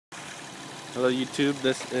Hello YouTube,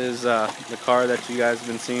 this is the car that you guys have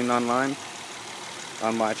been seeing online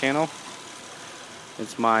on my channel.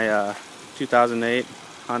 It's my 2008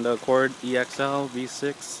 Honda Accord EXL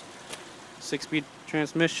V6 6-speed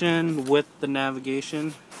transmission with the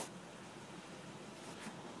navigation.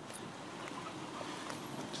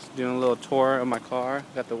 Just doing a little tour of my car.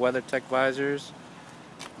 Got the VTEC visors,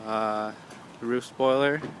 the roof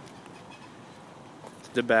spoiler, it's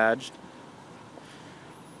debadged.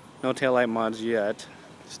 No taillight mods yet.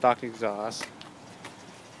 Stock exhaust.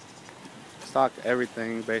 Stock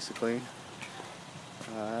everything basically.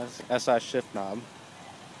 SI shift knob.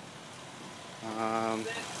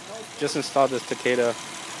 Just installed this Takeda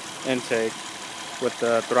intake with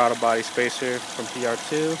the throttle body spacer from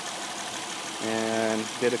PR2 and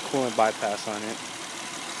did a coolant bypass on it.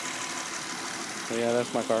 So yeah,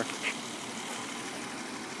 that's my car.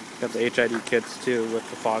 Got the HID kits too with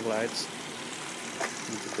the fog lights.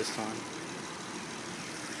 Let me put this on.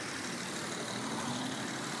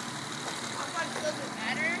 Doesn't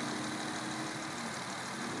matter.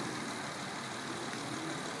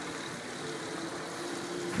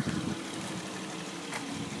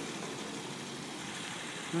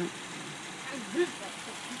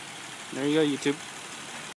 There you go, YouTube.